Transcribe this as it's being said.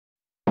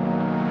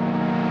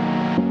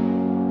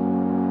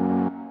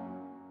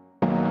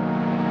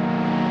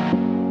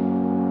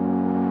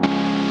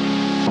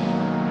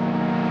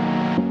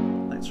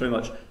very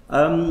much.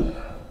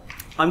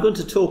 I'm going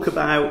to talk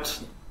about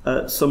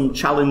some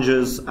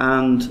challenges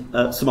and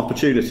some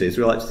opportunities.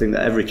 We like to think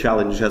that every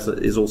challenge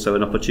is also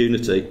an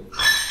opportunity.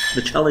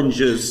 The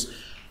challenges,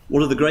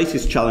 one of the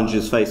greatest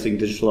challenges facing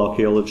digital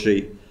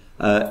archaeology,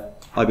 I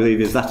believe,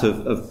 is that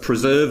of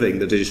preserving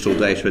the digital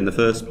data in the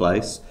first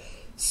place.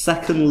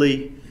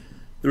 Secondly,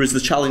 there is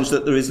the challenge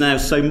that there is now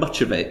so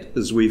much of it,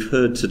 as we've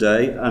heard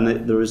today, and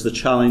there is the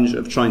challenge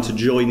of trying to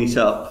join it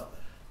up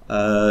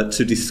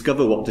to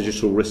discover what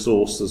digital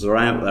resources are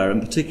out there,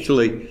 and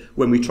particularly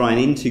when we try and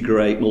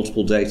integrate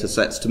multiple data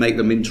sets to make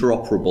them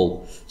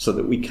interoperable so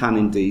that we can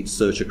indeed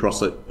search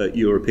across at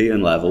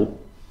European level.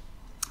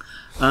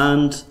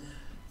 And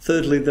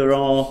thirdly, there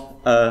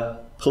are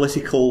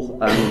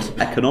political and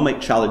economic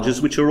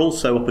challenges which are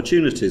also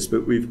opportunities,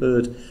 but we've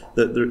heard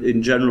that there,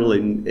 in general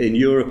in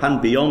Europe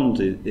and beyond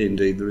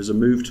indeed there is a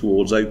move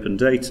towards open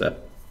data.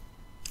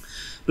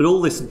 But all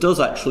this does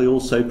actually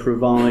also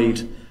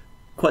provide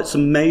quite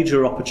some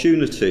major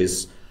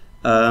opportunities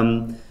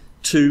to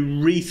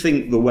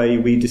rethink the way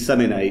we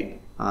disseminate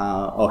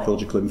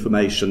archaeological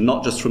information,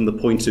 not just from the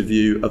point of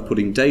view of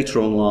putting data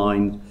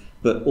online,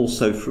 but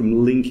also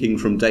from linking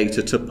from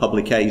data to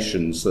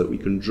publications, so that we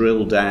can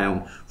drill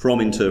down from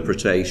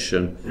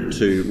interpretation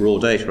to raw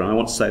data. And I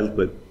want to say a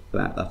little bit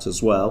about that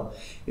as well.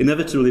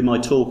 Inevitably, my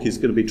talk is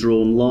going to be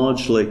drawn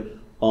largely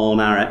on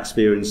our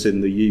experience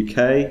in the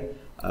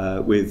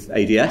UK with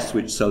ADS,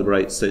 which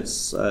celebrates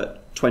its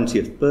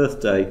 20th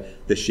birthday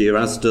this year,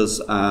 as does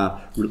our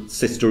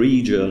sister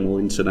e-journal,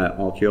 Internet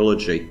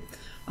Archaeology.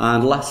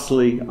 And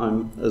lastly,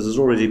 as has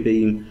already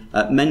been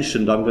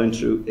mentioned, I'm going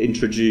to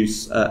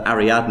introduce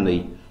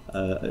Ariadne,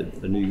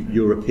 a new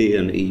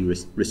European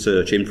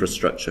e-research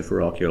infrastructure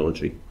for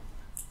archaeology.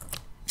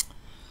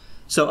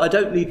 So I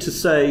don't need to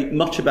say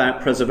much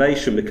about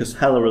preservation because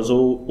Hella has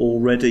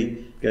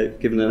already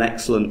given an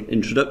excellent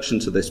introduction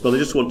to this, but I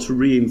just want to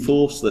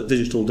reinforce that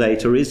digital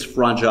data is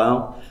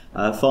fragile,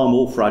 far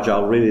more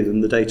fragile really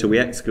than the data we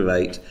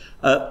excavate,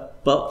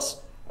 but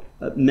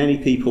many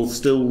people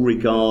still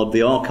regard the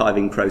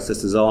archiving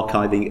process as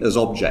archiving as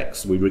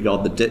objects. We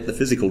regard the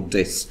physical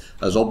disks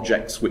as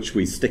objects which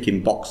we stick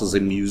in boxes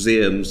in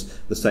museums,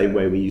 the same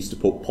way we used to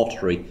put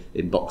pottery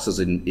in boxes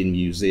in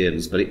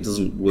museums, but it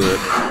doesn't work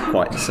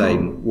quite the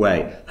same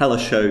way. Hella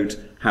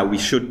showed how we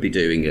should be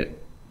doing it.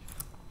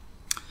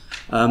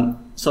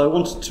 So I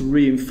wanted to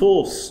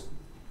reinforce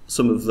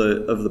some of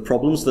the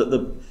problems that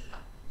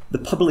the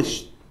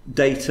published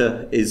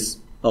data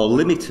are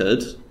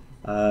limited.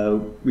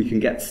 We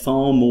can get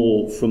far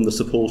more from the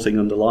supporting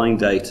underlying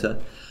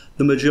data.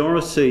 The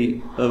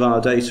majority of our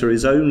data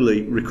is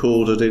only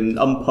recorded in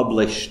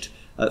unpublished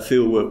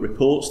fieldwork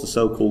reports, the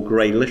so-called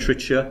grey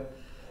literature.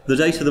 The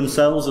data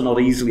themselves are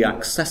not easily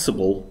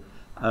accessible,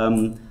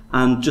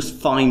 and just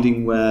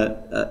finding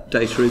where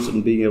data is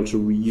and being able to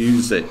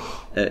reuse it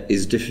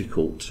is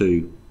difficult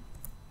too.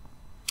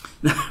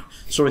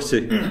 Sorry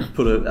to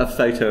put a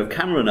photo of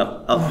Cameron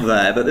up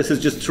there, but this is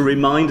just to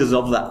remind us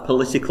of that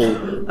political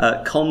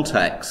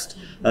context.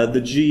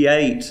 The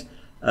G8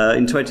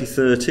 in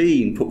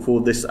 2013 put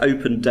forward this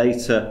open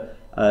data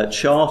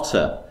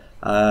charter,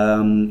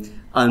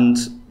 and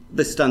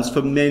this stands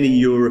for many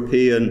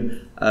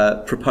European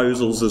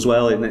proposals as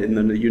well,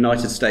 in the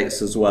United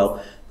States as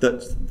well,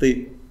 that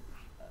the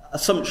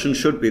assumption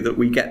should be that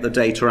we get the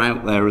data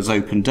out there as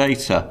open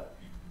data.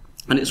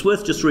 And it's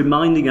worth just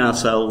reminding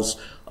ourselves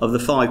of the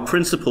 5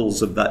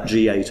 principles of that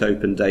G8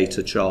 Open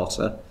Data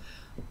Charter.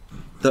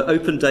 That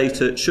open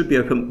data should be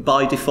open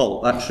by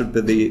default. That should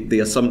be the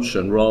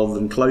assumption. Rather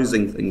than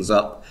closing things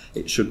up,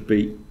 it should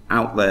be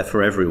out there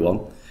for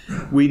everyone.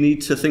 We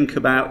need to think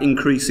about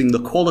increasing the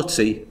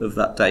quality of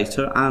that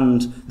data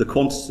and the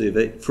quantity of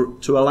it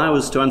to allow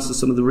us to answer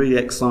some of the really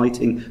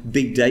exciting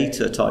big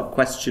data type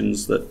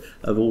questions that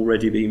have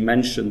already been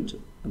mentioned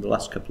in the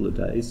last couple of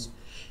days.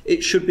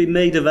 It should be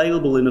made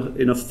available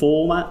in a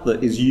format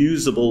that is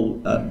usable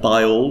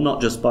by all,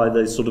 not just by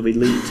the sort of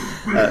elite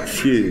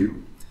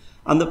few.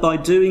 And that by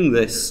doing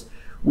this,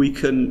 we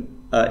can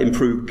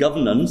improve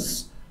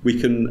governance, we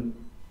can,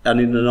 and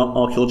in an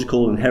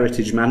archaeological and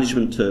heritage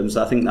management terms,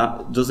 I think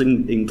that does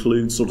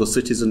include sort of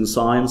citizen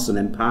science and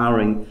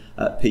empowering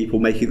people,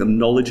 making them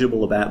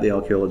knowledgeable about the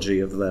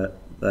archaeology of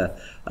their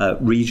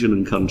region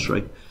and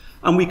country.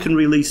 And we can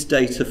release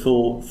data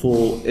for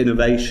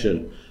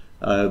innovation.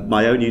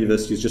 My own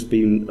university has just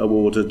been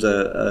awarded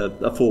a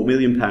 £4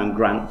 million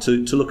grant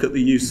to look at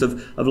the use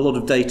of a lot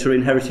of data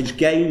in heritage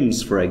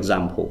games, for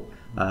example.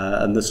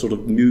 And the sort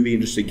of movie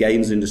industry,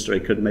 games industry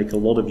could make a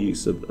lot of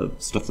use of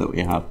stuff that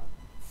we have.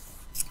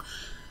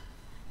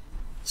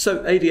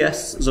 So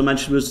ADS, as I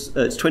mentioned,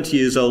 it's 20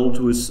 years old,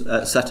 was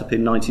set up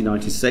in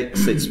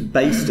 1996. It's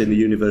based in the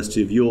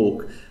University of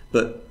York,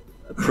 but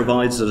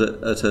provides at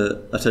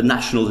a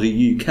national,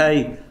 the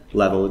UK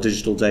level, a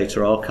digital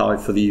data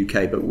archive for the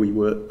UK, but we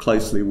work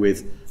closely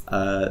with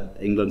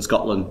England,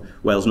 Scotland,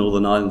 Wales,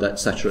 Northern Ireland,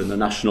 etc., and the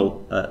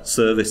national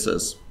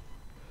services.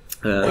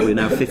 We're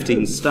now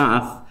 15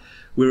 staff.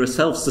 We're a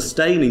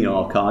self-sustaining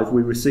archive.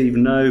 We receive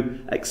no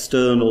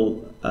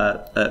external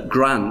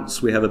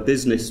grants. We have a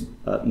business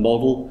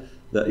model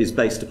that is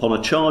based upon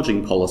a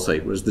charging policy,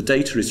 whereas the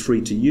data is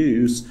free to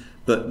use,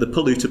 but the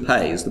polluter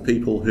pays. The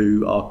people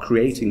who are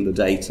creating the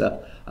data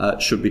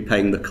should be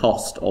paying the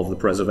cost of the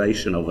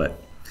preservation of it.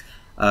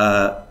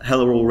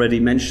 Hella already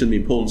mentioned the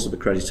importance of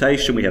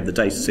accreditation. We have the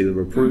Data Seal of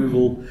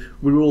Approval.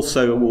 We were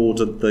also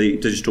awarded the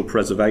Digital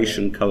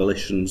Preservation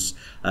Coalition's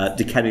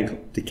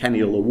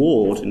Decennial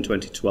Award in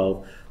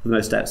 2012 for the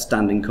most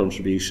outstanding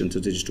contribution to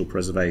digital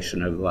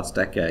preservation over the last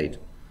decade.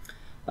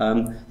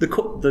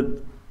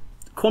 The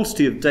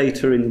quantity of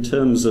data in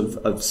terms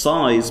of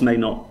size may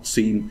not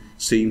seem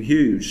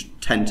huge,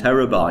 10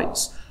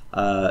 terabytes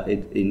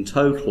in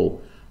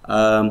total.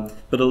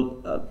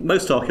 But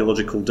most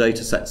archaeological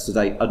data sets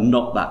today are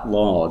not that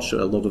large.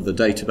 A lot of the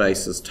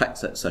databases,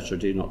 texts, etc.,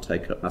 do not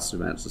take up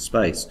massive amounts of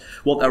space.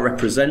 What that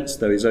represents,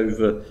 though, is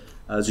over,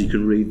 as you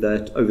can read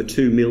there, over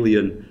 2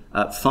 million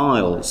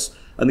files.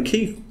 And the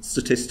key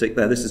statistic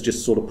there, this is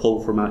just sort of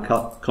pulled from our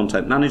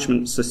content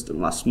management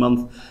system last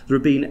month, there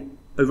have been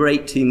over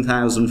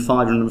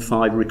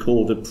 18,505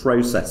 recorded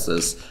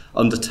processes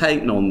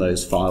undertaken on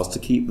those files to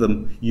keep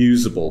them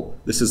usable.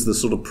 This is the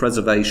sort of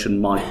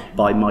preservation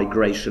by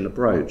migration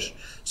approach.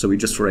 So we've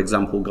just, for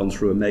example, gone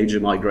through a major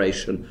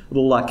migration of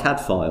all our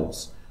CAD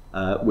files,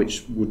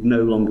 which would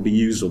no longer be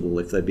usable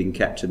if they'd been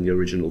kept in the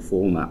original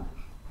format.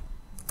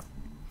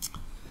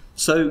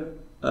 So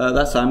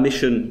that's our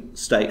mission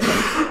statement.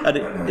 And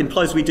it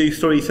implies we do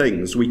three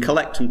things. We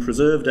collect and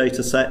preserve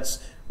data sets,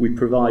 we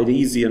provide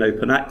easy and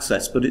open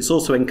access, but it's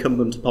also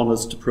incumbent upon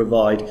us to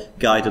provide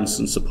guidance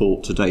and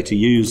support to data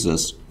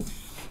users.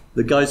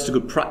 The guides to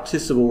good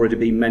practice have already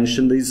been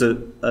mentioned. These are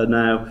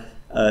now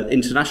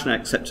internationally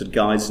accepted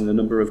guides in a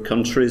number of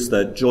countries.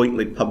 They're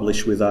jointly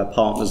published with our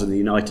partners in the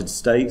United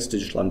States,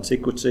 Digital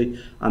Antiquity,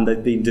 and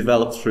they've been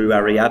developed through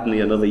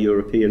Ariadne and other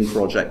European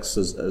projects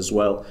as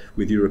well,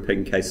 with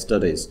European case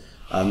studies.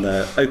 And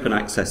they're open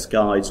access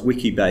guides,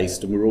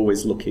 wiki-based, and we're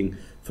always looking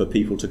for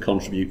people to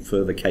contribute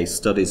further case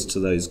studies to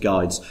those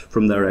guides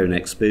from their own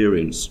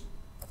experience.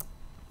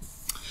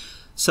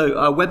 So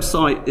our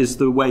website is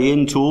the way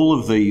into all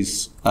of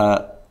these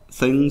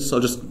things. I'll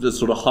just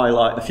sort of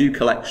highlight a few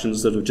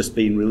collections that have just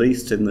been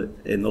released in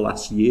the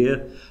last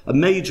year. A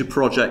major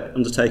project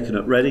undertaken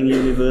at Reading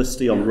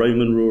University on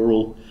Roman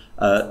rural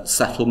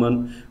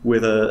settlement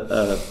with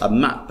a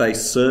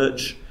map-based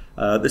search.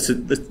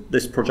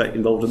 This project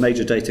involved a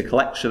major data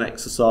collection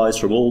exercise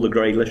from all the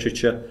grey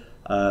literature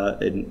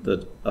up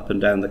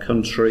and down the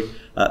country,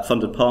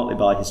 funded partly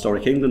by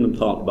Historic England and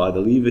partly by the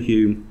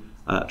Leverhulme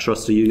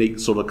Trust, a unique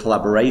sort of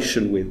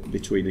collaboration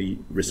between a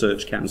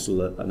research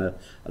council and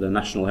a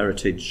national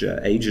heritage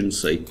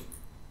agency.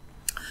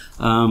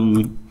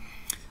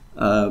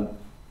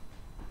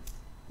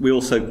 We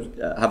also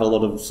have a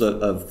lot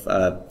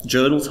of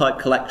journal-type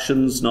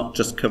collections, not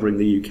just covering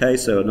the UK,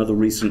 so another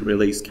recent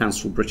release,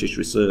 Council of British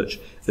Research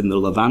in the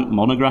Levant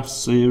Monograph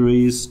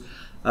series.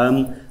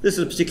 This is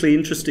a particularly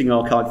interesting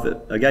archive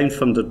that, again,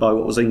 funded by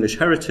what was English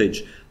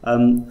Heritage.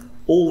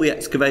 All the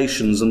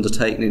excavations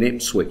undertaken in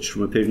Ipswich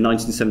from a period of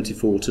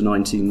 1974 to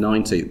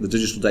 1990, the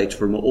digital data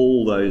from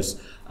all those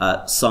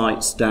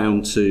sites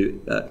down to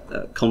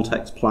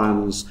context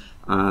plans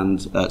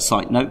and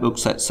site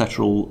notebooks,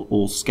 etc.,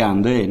 all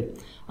scanned in,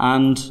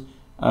 and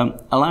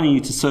allowing you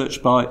to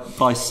search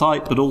by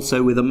site, but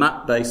also with a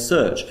map-based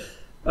search.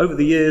 Over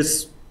the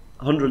years,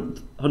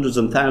 hundreds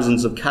and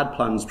thousands of CAD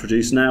plans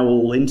produced, now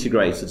all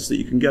integrated, so that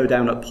you can go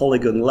down at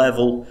polygon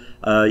level.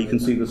 You can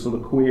see the sort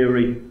of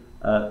query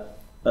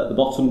at the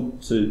bottom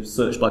to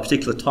search by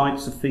particular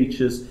types of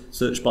features,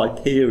 search by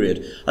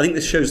period. I think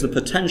this shows the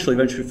potential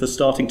eventually for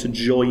starting to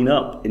join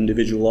up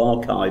individual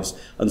archives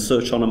and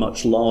search on a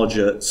much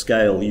larger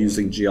scale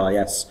using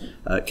GIS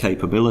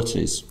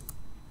capabilities.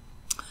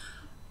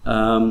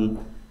 The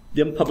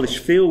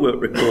unpublished fieldwork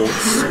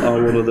reports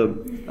are one of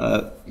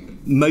the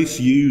most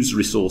used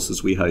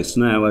resources we host,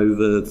 now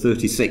over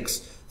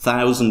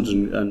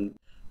 36,000, and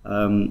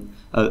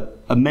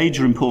a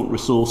major important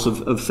resource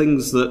of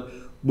things that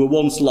were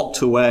once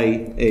locked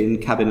away in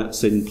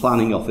cabinets in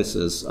planning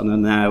offices and are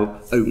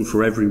now open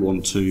for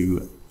everyone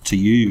to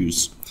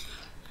use.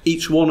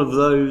 Each one of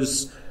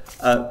those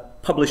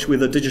published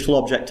with a digital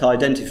object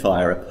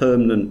identifier, a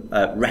permanent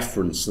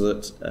reference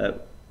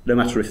that no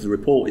matter if the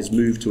report is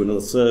moved to another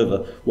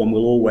server, one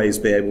will always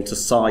be able to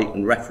cite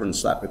and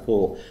reference that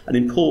report. An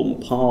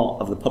important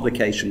part of the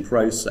publication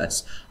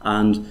process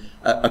and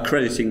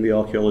accrediting the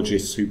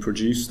archaeologists who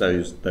produce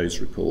those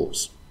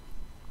reports.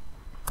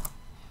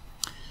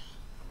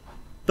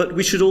 But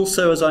we should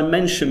also, as I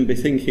mentioned, be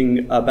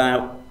thinking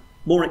about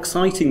more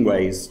exciting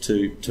ways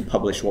to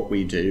publish what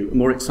we do,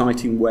 more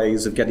exciting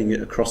ways of getting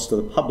it across to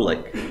the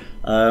public.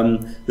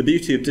 The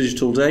beauty of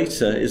digital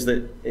data is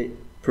that it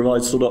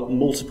provides sort of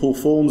multiple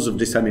forms of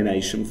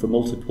dissemination for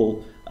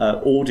multiple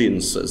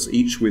audiences,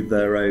 each with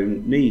their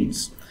own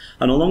needs.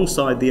 And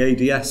alongside the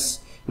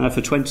ADS, now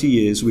for 20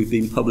 years we've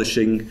been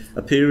publishing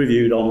a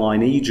peer-reviewed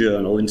online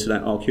e-journal,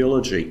 Internet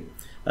Archaeology,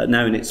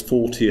 now in its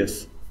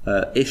 40th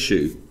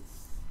issue.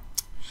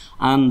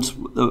 And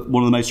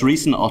one of the most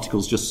recent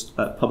articles just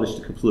published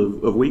a couple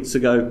of weeks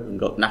ago and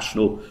got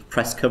national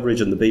press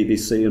coverage and the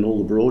BBC and all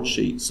the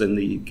broadsheets in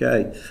the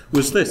UK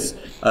was this,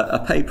 a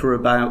paper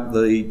about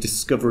the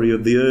discovery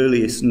of the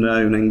earliest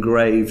known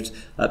engraved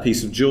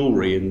piece of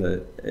jewellery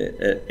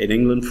in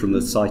England from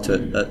the site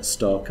at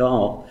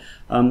Starkar,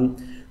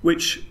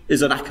 which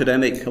is an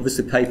academic,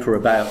 obviously, paper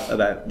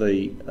about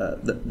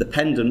the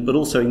pendant, but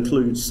also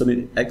includes some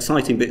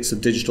exciting bits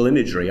of digital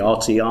imagery,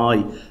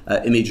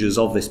 RTI images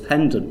of this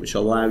pendant, which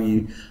allow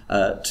you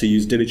to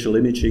use digital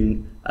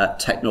imaging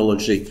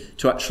technology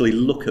to actually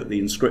look at the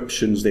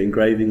inscriptions, the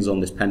engravings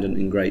on this pendant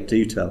in great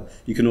detail.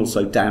 You can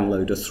also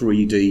download a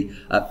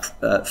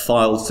 3D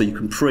file, so you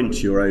can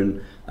print your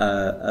own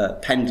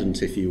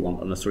pendant if you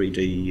want on a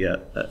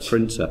 3D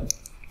printer.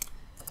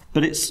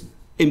 But it's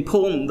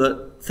important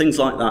that things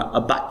like that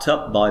are backed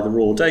up by the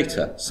raw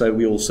data. So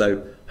we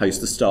also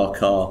host the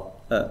Starkar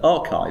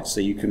archive, so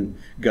you can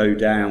go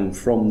down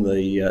from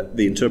the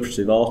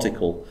interpretive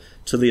article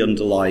to the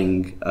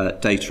underlying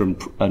data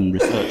and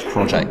research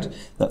project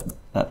that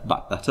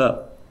back that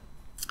up.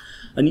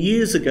 And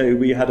years ago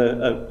we had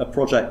a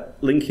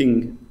project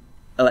linking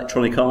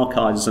electronic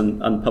archives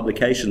and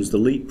publications, the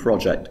LEAP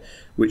project,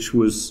 which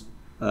was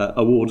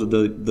awarded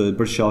the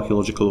British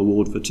Archaeological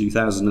Award for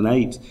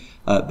 2008,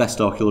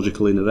 Best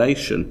Archaeological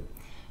Innovation.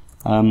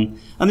 And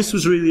this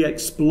was really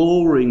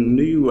exploring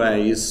new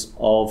ways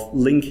of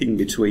linking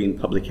between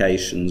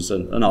publications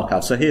and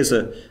archives. So here's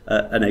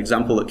an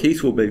example that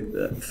Keith will be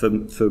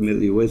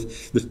familiar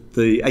with,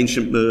 the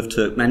Ancient Merv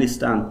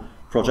Turkmenistan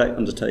project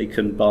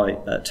undertaken by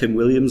Tim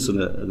Williams and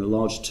a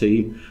large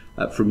team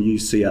from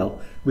UCL,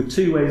 with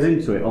two ways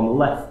into it. On the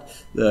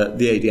left,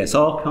 the ADS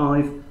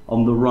archive,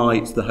 on the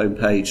right, the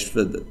homepage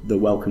for the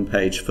welcome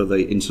page for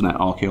the Internet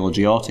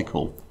Archaeology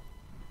article.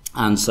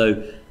 And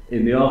so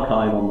in the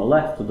archive on the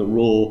left are the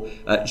raw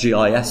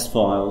GIS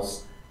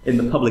files. In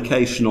the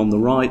publication on the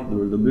right, there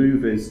are the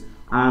movies.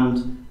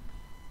 And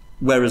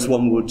whereas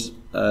one would,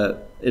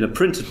 in a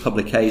printed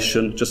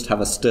publication, just have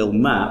a still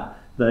map,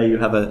 there you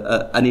have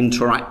an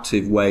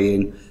interactive way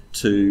in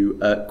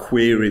to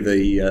query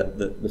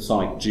the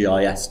site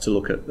GIS to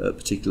look at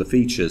particular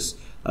features.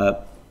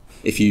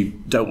 If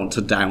you don't want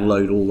to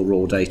download all the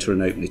raw data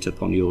and open it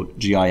up on your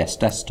GIS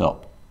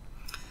desktop.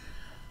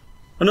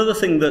 Another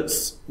thing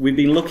that we've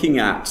been looking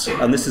at,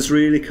 and this is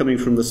really coming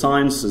from the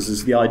sciences,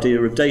 is the idea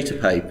of data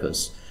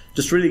papers.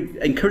 Just really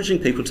encouraging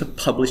people to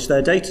publish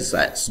their data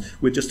sets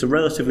with just a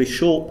relatively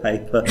short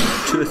paper,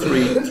 2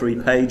 or 3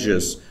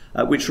 pages,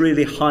 which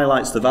really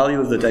highlights the value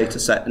of the data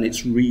set and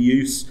its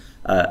reuse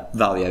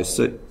value.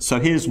 So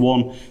here's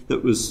one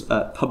that was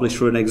published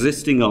for an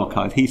existing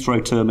archive,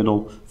 Heathrow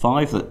Terminal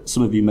 5, that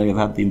some of you may have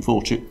had the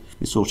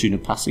misfortune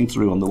of passing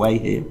through on the way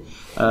here.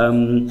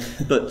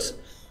 But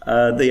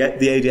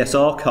the ADS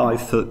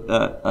archive for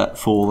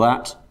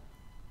that,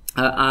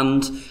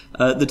 and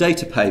the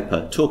data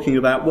paper talking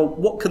about, well,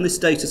 what can this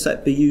data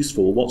set be used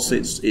for? What's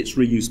its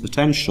reuse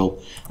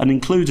potential? And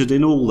included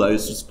in all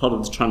those, as part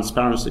of the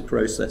transparency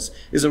process,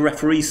 is a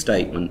referee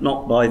statement,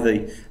 not by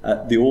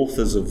the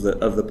authors of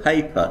the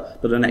paper,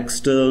 but an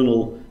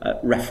external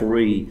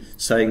referee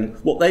saying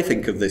what they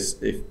think of this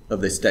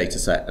data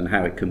set and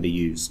how it can be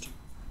used.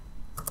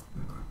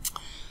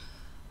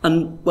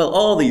 And well,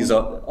 are these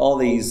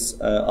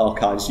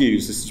archives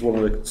used? This is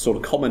one of the sort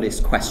of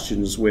commonest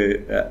questions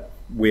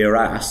we're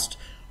asked.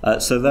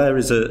 So there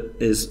is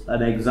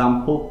an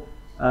example,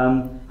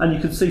 and you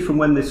can see from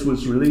when this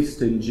was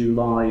released in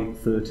July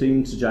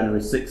 13 to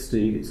January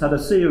 16, it's had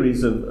a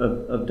series of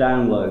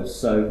downloads.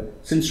 So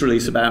since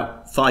release,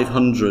 about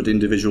 500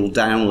 individual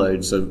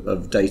downloads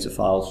of data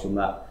files from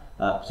that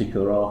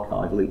particular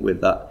archive linked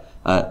with that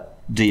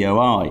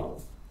DOI.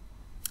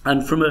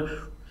 And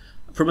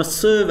from a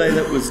survey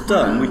that was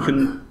done, we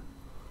can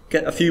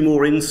get a few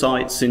more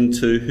insights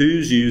into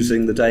who's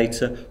using the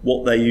data,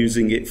 what they're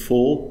using it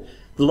for.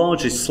 The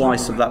largest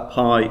slice of that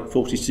pie,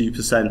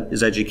 42%,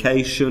 is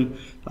education,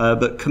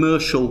 but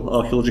commercial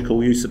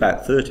archaeological use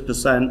about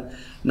 30%,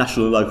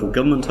 national and local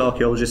government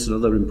archaeologists,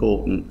 another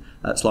important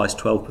slice,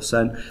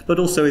 12%, but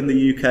also in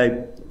the UK,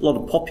 a lot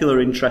of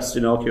popular interest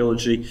in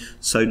archaeology,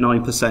 so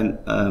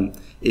 9%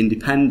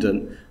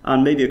 independent,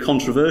 and maybe a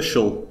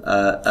controversial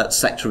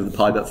sector of the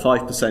pie, but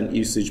 5%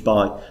 usage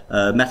by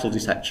metal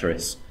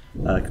detectorists.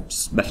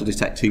 Metal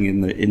detecting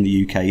in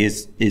the UK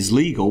is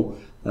legal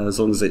as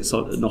long as it's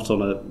not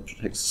on a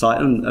protected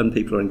site, and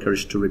people are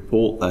encouraged to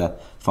report their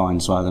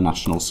finds via the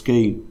national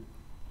scheme.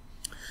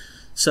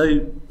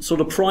 So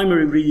sort of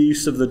primary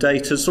reuse of the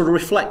data sort of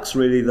reflects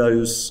really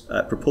those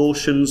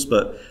proportions,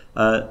 but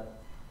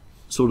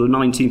sort of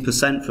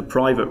 19% for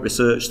private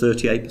research,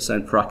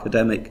 38% for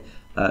academic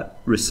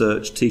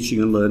research, teaching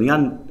and learning,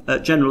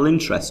 and general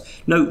interest.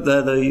 Note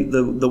there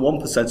the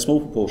 1%, small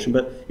proportion,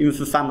 but even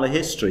for family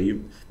history,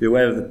 you be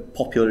aware of the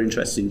popular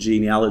interest in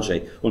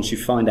genealogy. Once you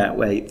found out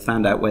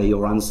where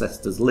your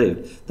ancestors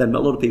lived, then a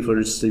lot of people are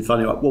interested in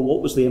finding out, well,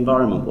 what was the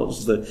environment, what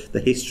was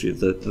the history of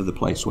the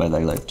place where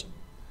they lived.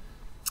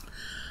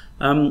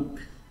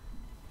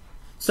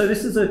 So So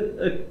this is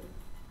a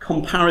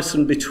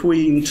comparison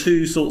between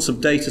two sorts of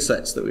data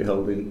sets that we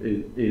hold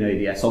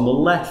in ADS. On the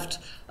left,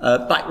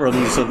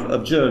 backruns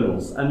of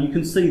journals, and you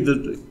can see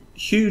the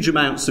huge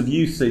amounts of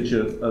usage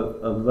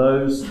of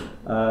those.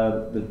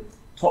 The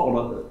top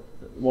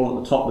one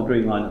at the top, the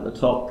green line at the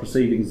top,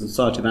 Proceedings of the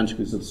Society of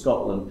Antiquaries of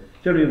Scotland,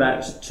 generally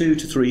about 2,000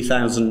 to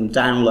 3,000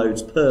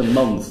 downloads per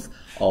month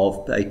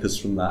of papers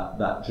from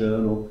that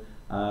journal.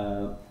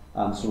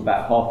 And sort of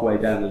about halfway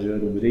down the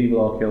journal,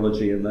 Medieval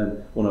Archaeology, and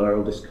then one of our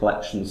oldest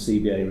collections,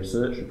 CBA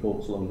research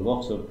reports along the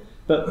bottom.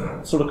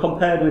 But sort of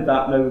compared with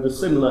that, and over the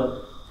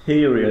similar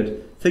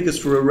period, figures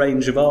for a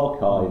range of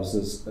archives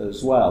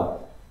as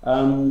well.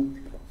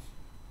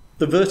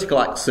 The vertical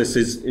axis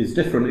is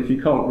different. If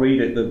you can't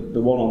read it,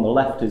 the one on the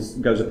left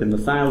goes up in the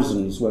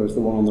thousands, whereas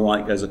the one on the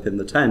right goes up in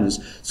the tens.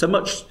 So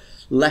much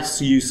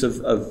less use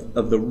of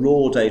the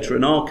raw data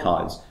in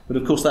archives. But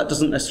of course that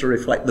doesn't necessarily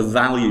reflect the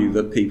value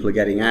that people are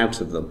getting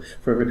out of them.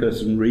 For every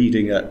person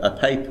reading a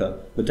paper,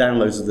 the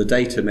downloads of the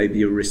data may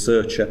be a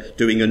researcher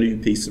doing a new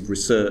piece of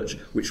research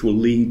which will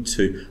lead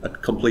to a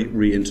complete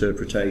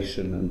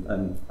reinterpretation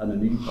and a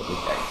new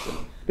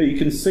publication. But you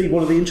can see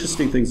one of the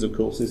interesting things, of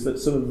course, is that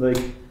some of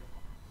the,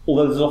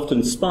 although there's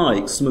often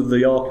spikes, some of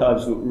the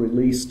archives that were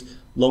released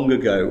long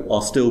ago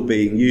are still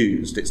being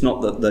used. It's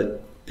not that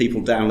the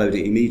people download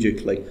it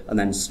immediately and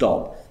then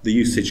stop. The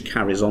usage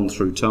carries on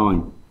through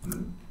time.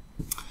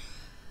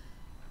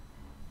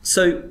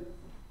 So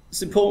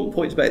it's an important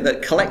point to make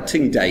that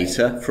collecting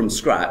data from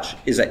scratch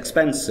is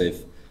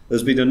expensive.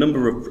 There's been a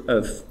number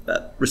of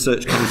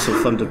Research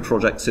Council funded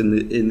projects in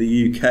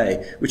the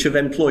UK which have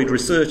employed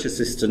research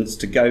assistants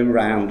to go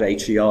around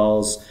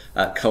HERs,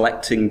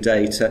 collecting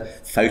data,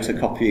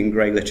 photocopying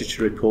grey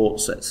literature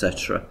reports,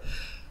 etc.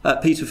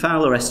 Peter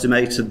Fowler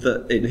estimated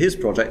that in his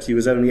project he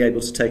was only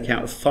able to take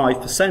out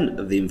 5%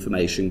 of the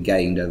information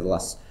gained over the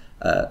last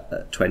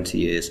 20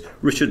 years.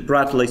 Richard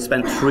Bradley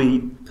spent 3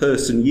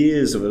 person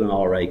years of an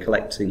RA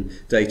collecting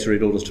data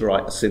in order to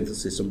write a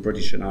synthesis on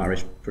British and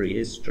Irish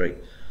prehistory.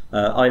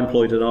 I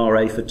employed an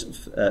RA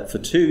for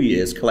 2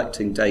 years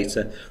collecting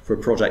data for a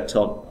project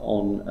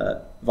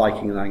on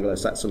Viking and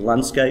Anglo-Saxon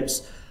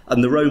landscapes.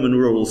 And the Roman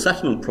Rural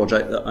Settlement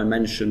project that I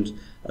mentioned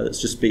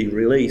that's just been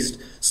released,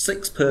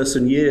 6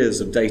 person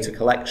years of data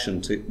collection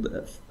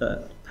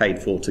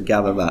paid for to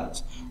gather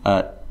that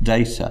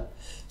data.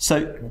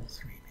 So,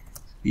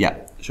 yeah,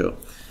 sure.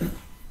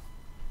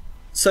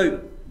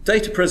 So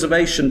data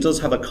preservation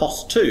does have a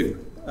cost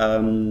too,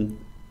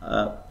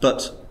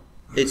 but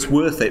it's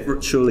worth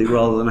it, surely,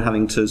 rather than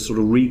having to sort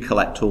of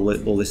recollect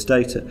all this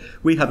data.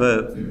 We have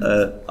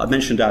I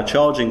mentioned our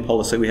charging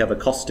policy. We have a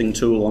costing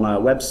tool on our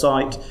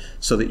website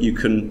so that you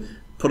can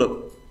put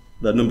up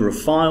the number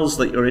of files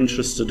that you're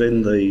interested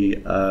in, the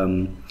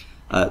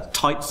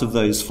types of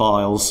those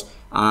files,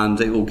 and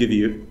it will give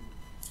you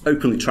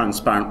openly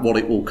transparent what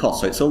it will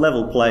cost. So it's a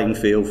level playing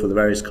field for the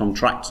various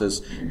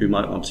contractors who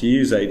might want to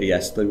use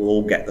ADS. They will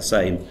all get the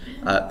same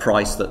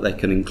price that they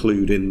can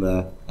include in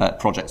the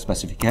project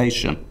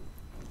specification.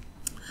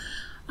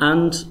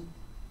 And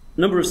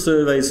a number of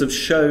surveys have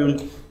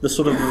shown the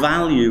sort of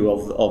value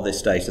of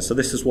this data. So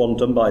this is one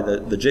done by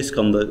the JISC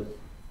on the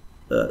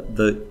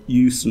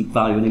use and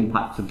value and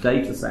impact of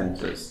data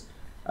centres.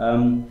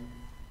 And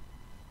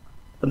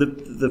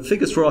the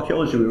figures for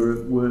archaeology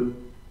were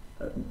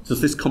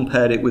just this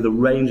compared it with a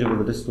range of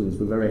other disciplines,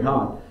 were very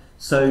high.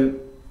 So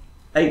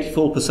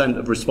 84%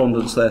 of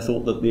respondents there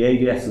thought that the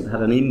ADS had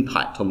had an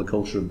impact on the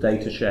culture of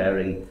data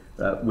sharing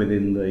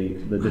within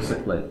the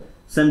discipline.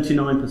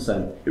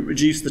 79%, it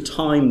reduced the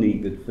time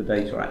needed for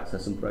data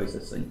access and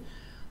processing.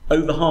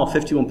 Over half,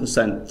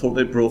 51%, thought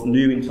it brought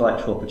new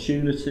intellectual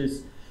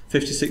opportunities.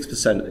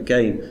 56%,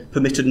 again,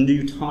 permitted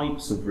new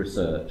types of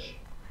research.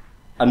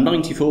 And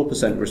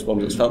 94% of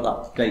respondents felt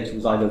that data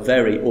was either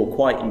very or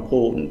quite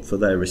important for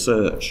their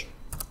research.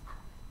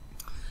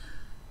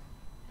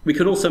 We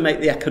can also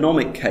make the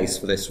economic case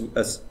for this.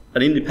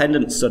 An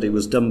independent study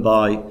was done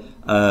by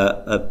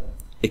an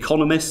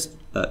economist,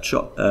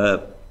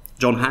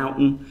 John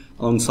Houghton,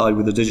 alongside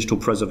with the digital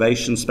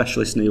preservation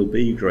specialist Neil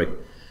Beagrie.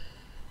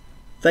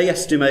 They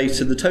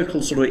estimated the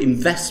total sort of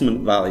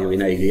investment value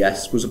in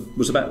ADS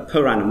was about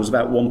per annum was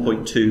about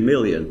 1.2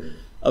 million.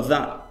 Of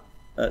that,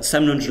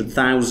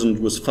 700,000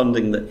 was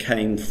funding that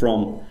came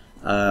from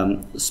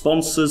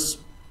sponsors,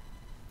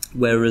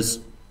 whereas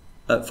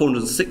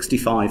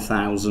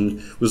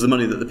 465,000 was the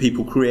money that the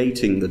people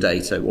creating the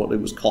data, what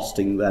it was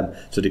costing them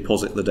to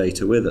deposit the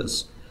data with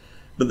us.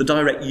 But the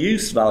direct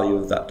use value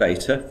of that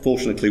data,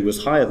 fortunately,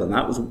 was higher than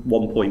that, was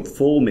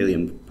 1.4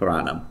 million per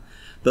annum.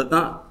 But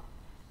that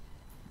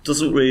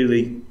doesn't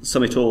really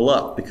sum it all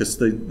up, because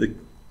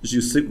as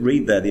you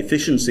read there, the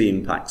efficiency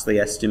impacts they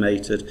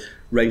estimated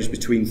ranged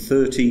between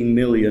 13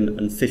 million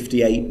and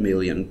 58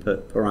 million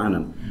per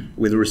annum,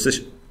 with a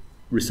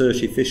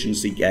research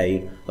efficiency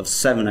gain of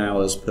 7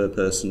 hours per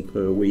person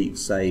per week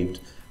saved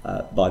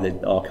by the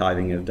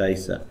archiving of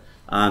data.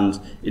 And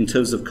in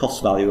terms of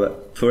cost value,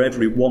 for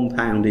every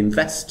 £1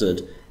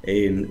 invested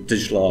in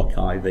digital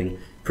archiving,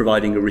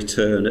 providing a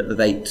return of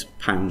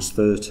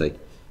 £8.30.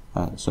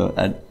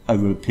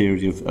 over a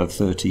period of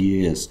 30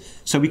 years.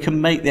 So we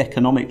can make the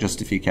economic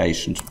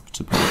justification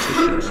to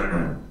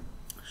politicians.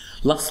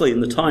 Lastly, in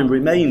the time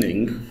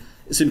remaining,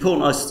 it's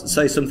important I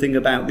say something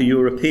about the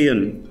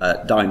European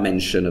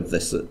dimension of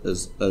this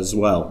as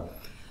well.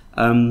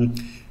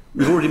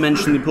 We've already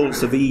mentioned the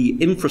importance of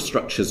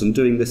e-infrastructures and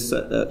doing this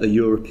at a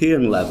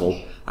European level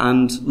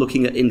and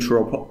looking at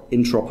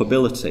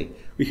interoperability.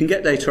 We can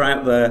get data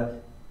out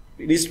there.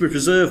 It needs to be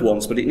preserved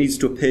once, but it needs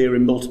to appear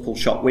in multiple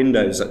shop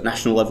windows at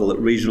national level, at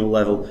regional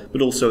level, but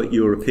also at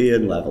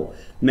European level.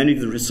 Many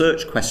of the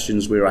research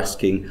questions we're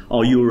asking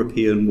are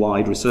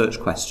European-wide research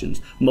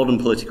questions. Modern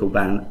political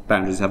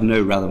boundaries have no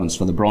relevance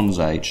for the Bronze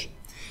Age.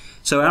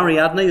 So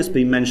Ariadne, has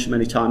been mentioned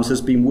many times,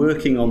 has been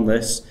working on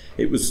this.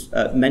 It was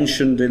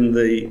mentioned in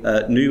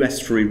the new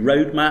S3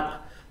 roadmap.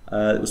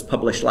 It was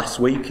published last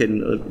week,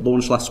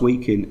 launched last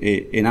week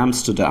in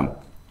Amsterdam,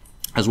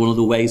 as one of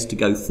the ways to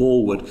go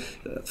forward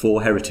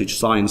for heritage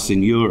science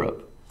in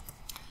Europe.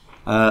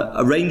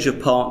 A range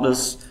of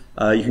partners,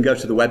 you can go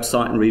to the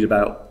website and read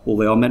about all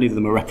they are. Many of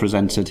them are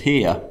represented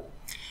here.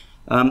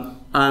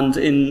 And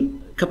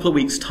in a couple of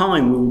weeks'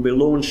 time, we will be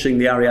launching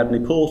the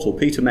Ariadne portal.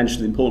 Peter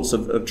mentioned the importance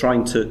of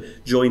trying to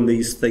join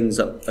these things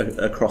up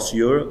across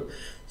Europe.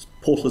 This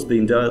portal has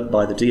been done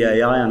by the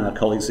DAI and our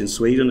colleagues in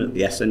Sweden at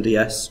the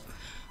SNDS.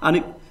 And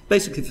it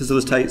basically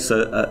facilitates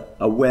a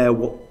where,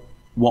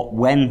 what,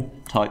 when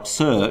type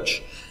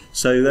search.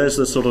 So there's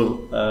the sort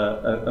of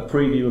a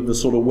preview of the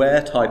sort of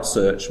where type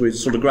search. We're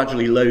sort of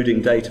gradually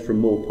loading data from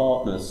more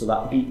partners. So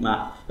that heat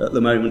map at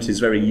the moment is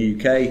very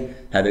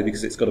UK heavy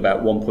because it's got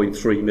about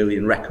 1.3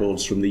 million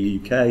records from the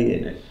UK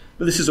in it.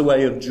 But this is a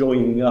way of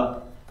joining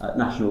up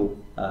national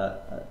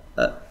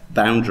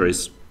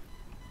boundaries.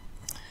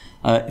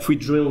 If we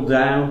drill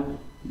down,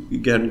 you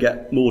can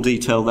get more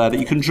detail there. But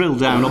you can drill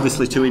down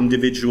obviously to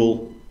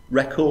individual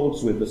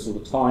records with the sort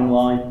of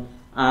timeline.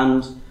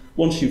 And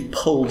once you've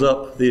pulled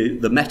up the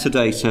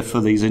metadata for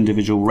these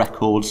individual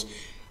records,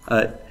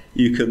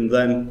 you can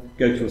then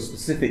go to a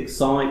specific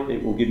site.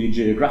 It will give you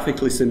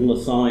geographically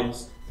similar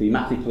sites,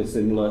 thematically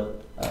similar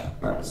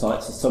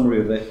sites, a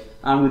summary of it.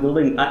 And with a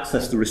link,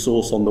 access the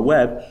resource on the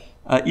web,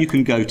 you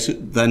can go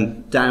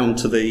then down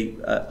to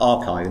the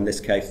archive, in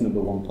this case, number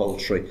 1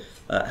 poultry,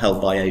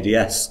 held by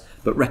ADS.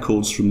 But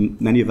records from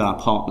many of our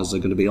partners are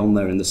going to be on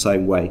there in the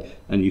same way,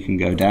 and you can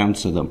go down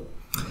to them.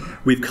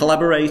 We've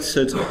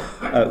collaborated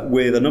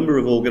with a number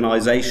of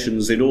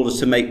organisations in order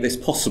to make this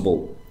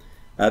possible,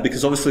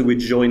 because obviously we're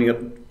joining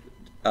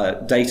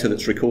up data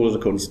that's recorded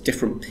according to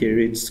different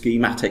periods,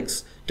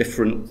 schematics,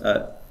 different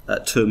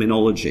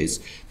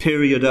terminologies.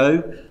 Period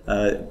O,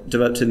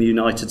 developed in the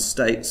United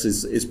States,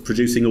 is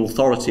producing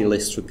authority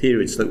lists for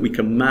periods so that we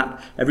can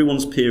map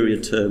everyone's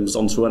period terms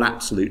onto an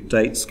absolute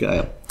date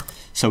scale.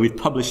 So we've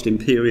published in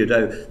Period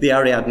O the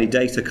Ariadne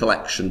data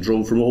collection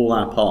drawn from all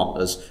our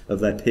partners of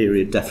their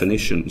period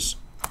definitions.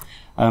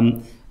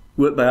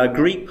 Work by our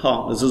Greek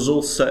partners has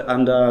also,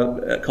 and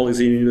our colleagues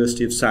at the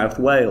University of South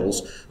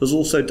Wales, has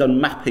also done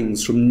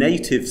mappings from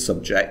native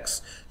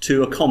subjects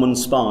to a common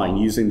spine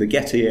using the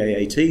Getty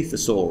AAT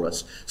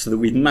thesaurus, so that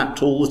we've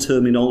mapped all the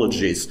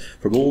terminologies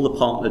from all the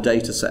partner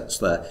data sets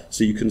there,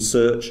 so you can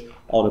search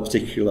on a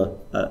particular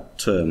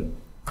term.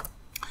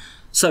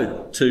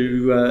 So,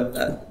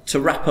 to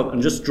wrap up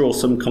and just draw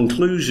some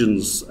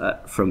conclusions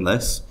from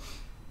this,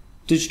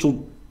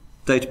 digital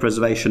data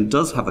preservation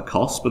does have a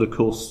cost, but of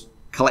course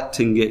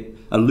collecting it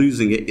and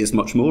losing it is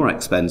much more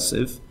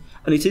expensive,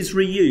 and it is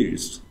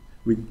reused.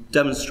 We've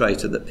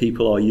demonstrated that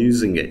people are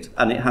using it,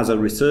 and it has a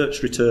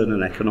research return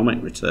and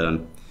economic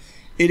return.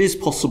 It is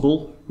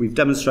possible, we've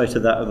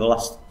demonstrated that over the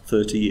last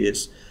 30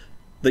 years,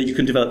 that you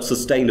can develop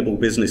sustainable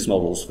business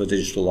models for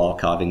digital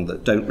archiving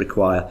that don't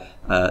require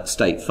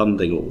state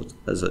funding or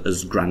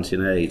as grant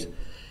in aid.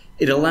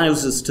 It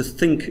allows us to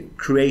think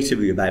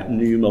creatively about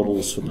new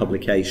models for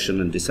publication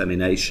and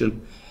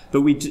dissemination,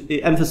 but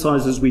it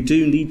emphasises we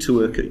do need to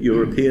work at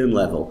European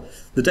level.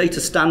 The data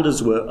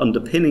standards work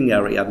underpinning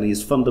Ariadne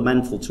is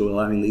fundamental to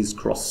allowing these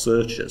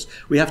cross-searches.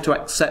 We have to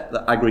accept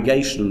that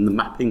aggregation and the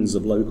mappings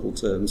of local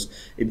terms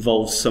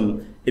involves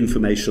some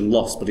information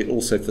loss, but it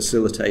also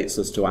facilitates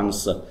us to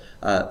answer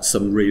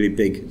some really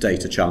big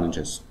data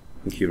challenges.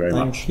 Thank you very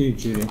much. Thank you,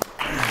 Julian.